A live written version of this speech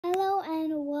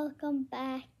welcome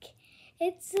back.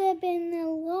 It's been a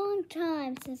long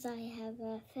time since I have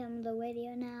filmed a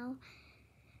video now.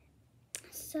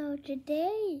 So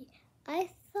today I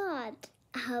thought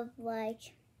of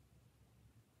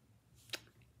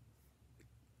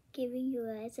giving you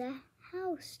guys a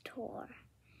house tour.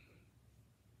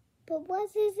 But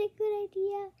was this a good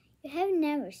idea? You have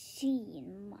never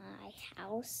seen my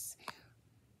house.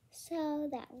 So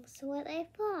that was what I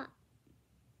thought.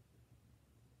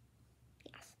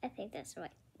 Yes, I think that's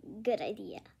right. Good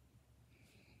idea.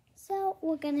 So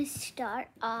we're gonna start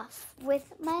off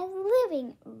with my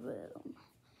living room.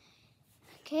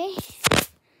 Okay.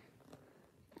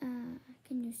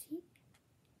 Can you see?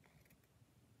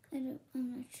 I'm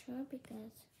not sure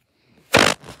because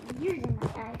I'm using my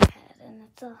iPad and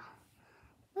it's a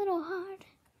little hard.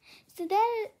 So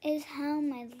that is how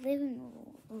my living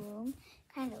room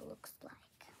kind of looks like.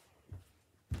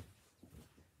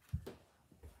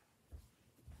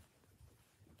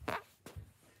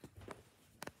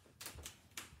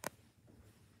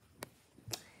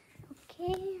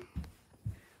 Okay,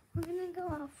 we're gonna go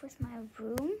off with my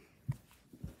room.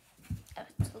 Oh,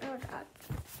 it's a little dark.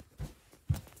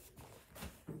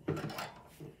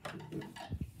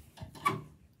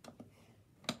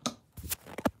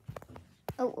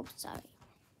 Oh, oops, sorry.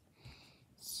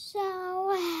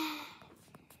 So,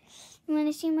 you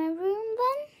wanna see my room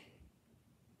then?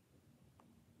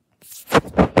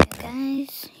 Okay,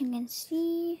 guys, you can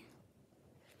see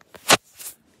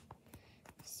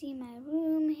my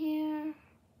room here.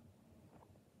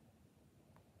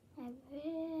 My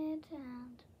bed,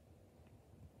 and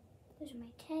those are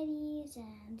my teddies,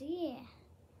 and yeah.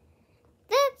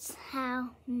 That's how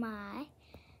my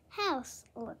house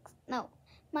looks. No,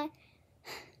 my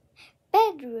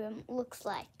bedroom looks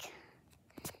like.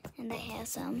 And I have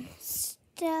some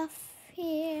stuff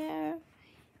here,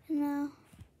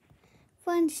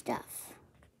 fun stuff.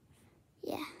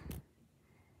 Yeah,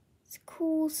 it's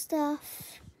cool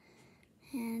stuff.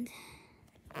 And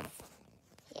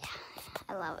yeah,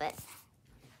 I love it.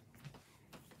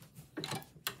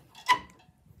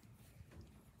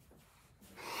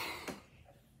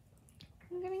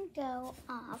 I'm gonna go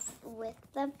off with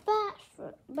the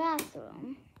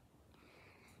bathroom.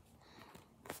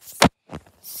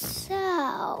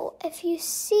 So, if you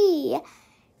see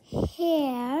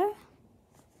here,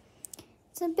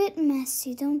 it's a bit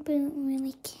messy. Don't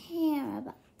really care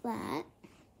about that.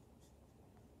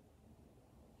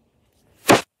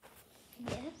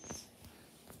 Yes.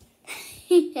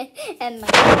 And my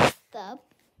bathtub.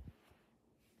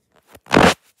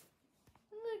 It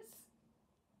looks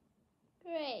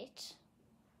great.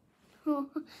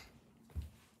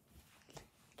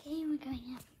 Okay, we're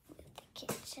going up with the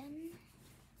kitchen.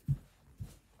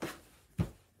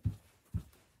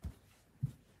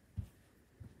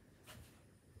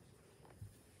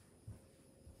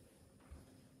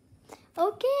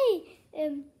 Okay,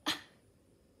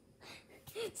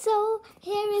 so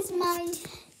here is my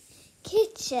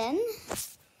kitchen.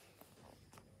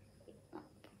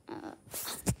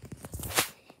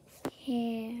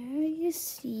 Here you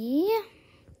see.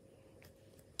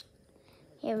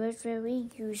 Here is where we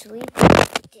usually do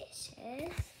the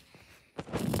dishes.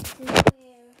 This is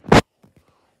where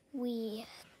we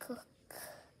cook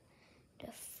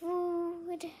the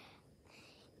food.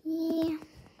 Yeah.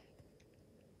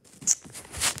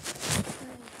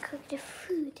 Where we cook the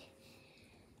food.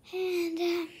 And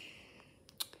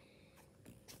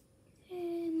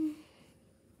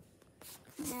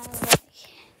now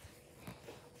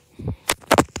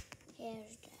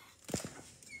here's the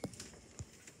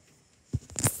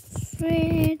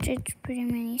fridge. It's pretty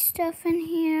many stuff in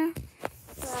here,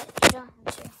 but you don't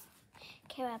have to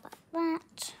care about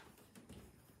that.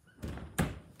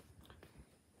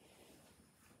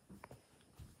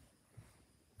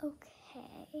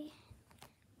 Okay.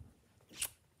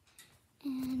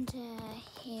 And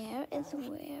here is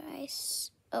where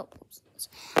oops.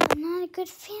 I'm not a good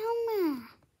filmer.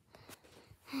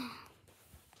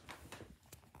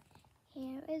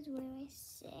 Here is where I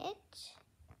sit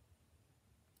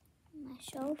on my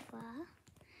sofa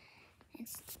and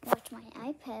watch my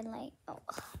iPad. I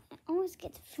always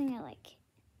get the finger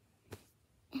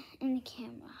in the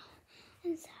camera.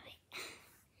 I'm sorry.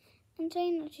 I'm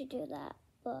trying not to do that,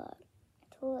 but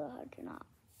it's a little hard to not.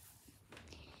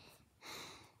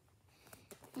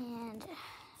 And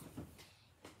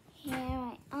here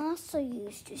I also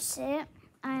used to sit.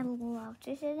 I love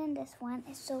to sit in this one.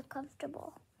 It's so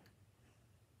comfortable.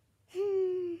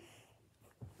 And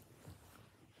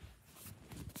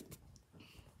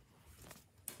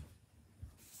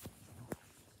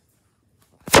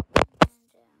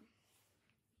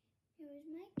here's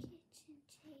my kitchen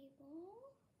table.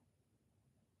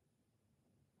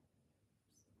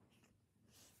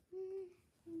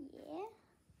 Yeah.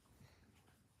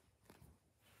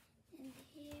 And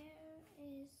here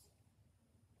is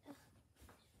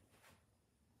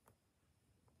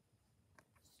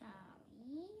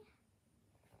sorry.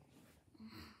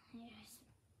 Here's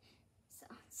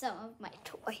some of my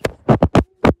toys.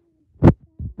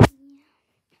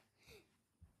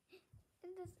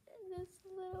 It's a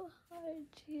little hard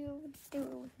to do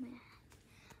with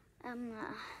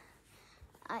my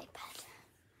iPad.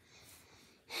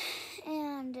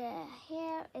 And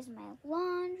here is my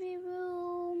laundry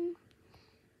room.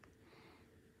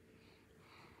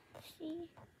 See?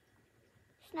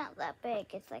 It's not that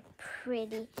big. It's like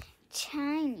pretty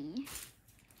tiny.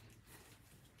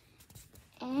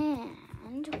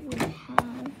 And we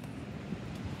have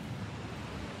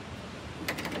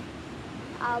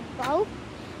above.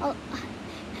 Oh,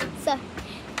 so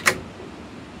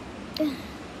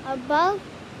above.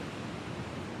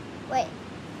 Wait.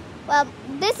 Well,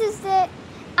 this is the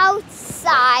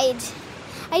outside.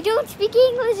 I don't speak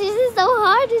English. This is so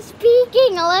hard to speak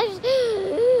English.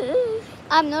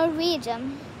 I'm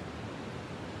Norwegian.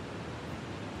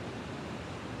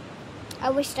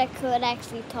 I wish I could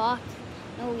actually talk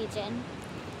Norwegian.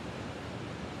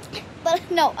 But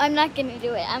no, I'm not gonna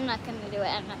do it. I'm not gonna do it.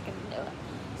 I'm not gonna do it.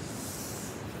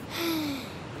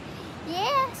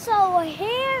 Yeah, so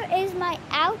here is my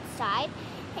outside.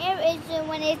 Here is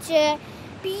when it's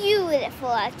beautiful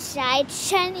outside,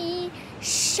 sunny,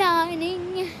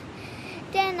 shining.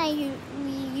 Then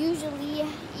we usually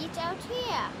eat out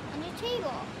here on the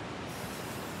table.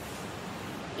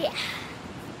 Yeah.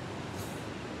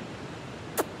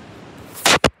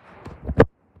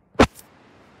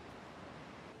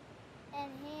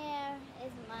 And here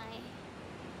is my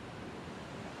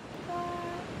car.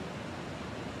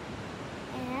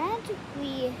 And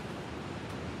we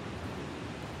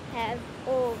have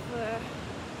over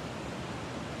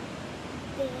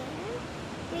there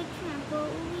the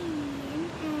trampoline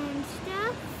and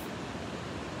stuff,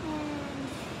 and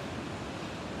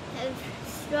have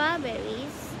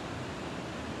strawberries.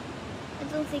 I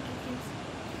don't think you can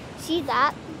see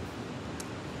that.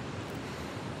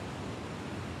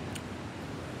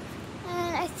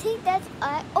 And I think that's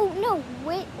oh no,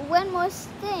 wait, one more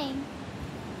thing.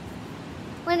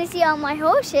 When I see all my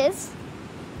horses.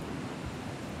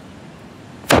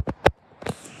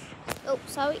 Oh,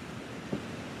 sorry.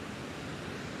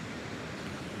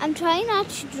 I'm trying not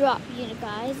to drop you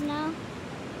guys now.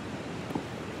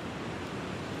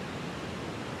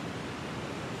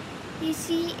 You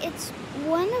see, it's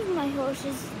one of my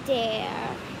horses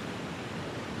there.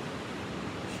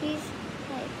 She's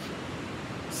like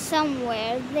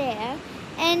somewhere there.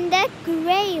 And that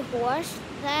gray horse,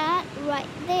 that right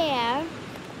there,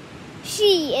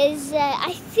 she is,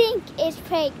 I think, is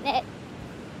pregnant.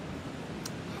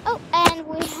 Oh, and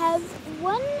we have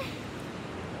one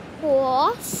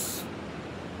horse.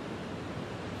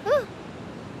 Oh,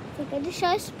 I think I just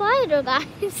saw a spider,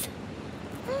 guys.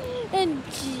 And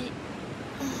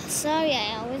sorry,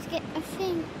 I always get a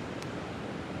thing.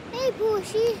 Hey,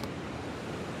 Bushy.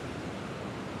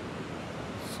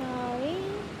 Sorry.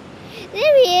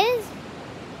 There he is.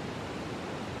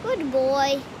 Good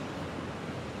boy.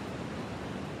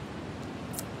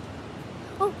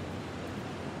 Oh,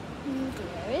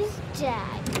 there is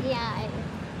Jack. Yeah.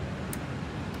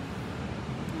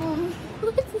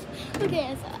 Okay,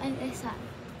 I saw.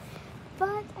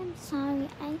 But I'm sorry,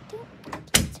 I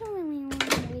don't get so really long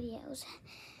videos.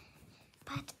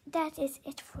 But that is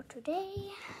it for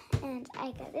today. And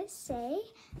I gotta say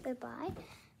goodbye.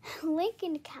 Link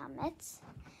in the comments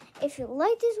if you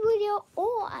like this video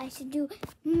or I should do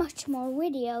much more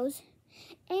videos.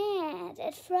 And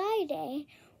at Friday,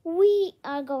 we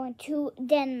are going to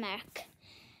Denmark.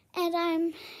 And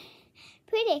I'm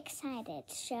pretty excited.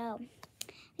 So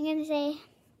I'm gonna say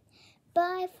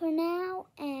bye for now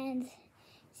and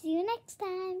see you next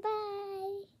time.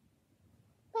 Bye.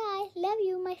 Bye. Love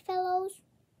you, my fellows.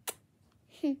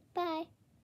 Bye.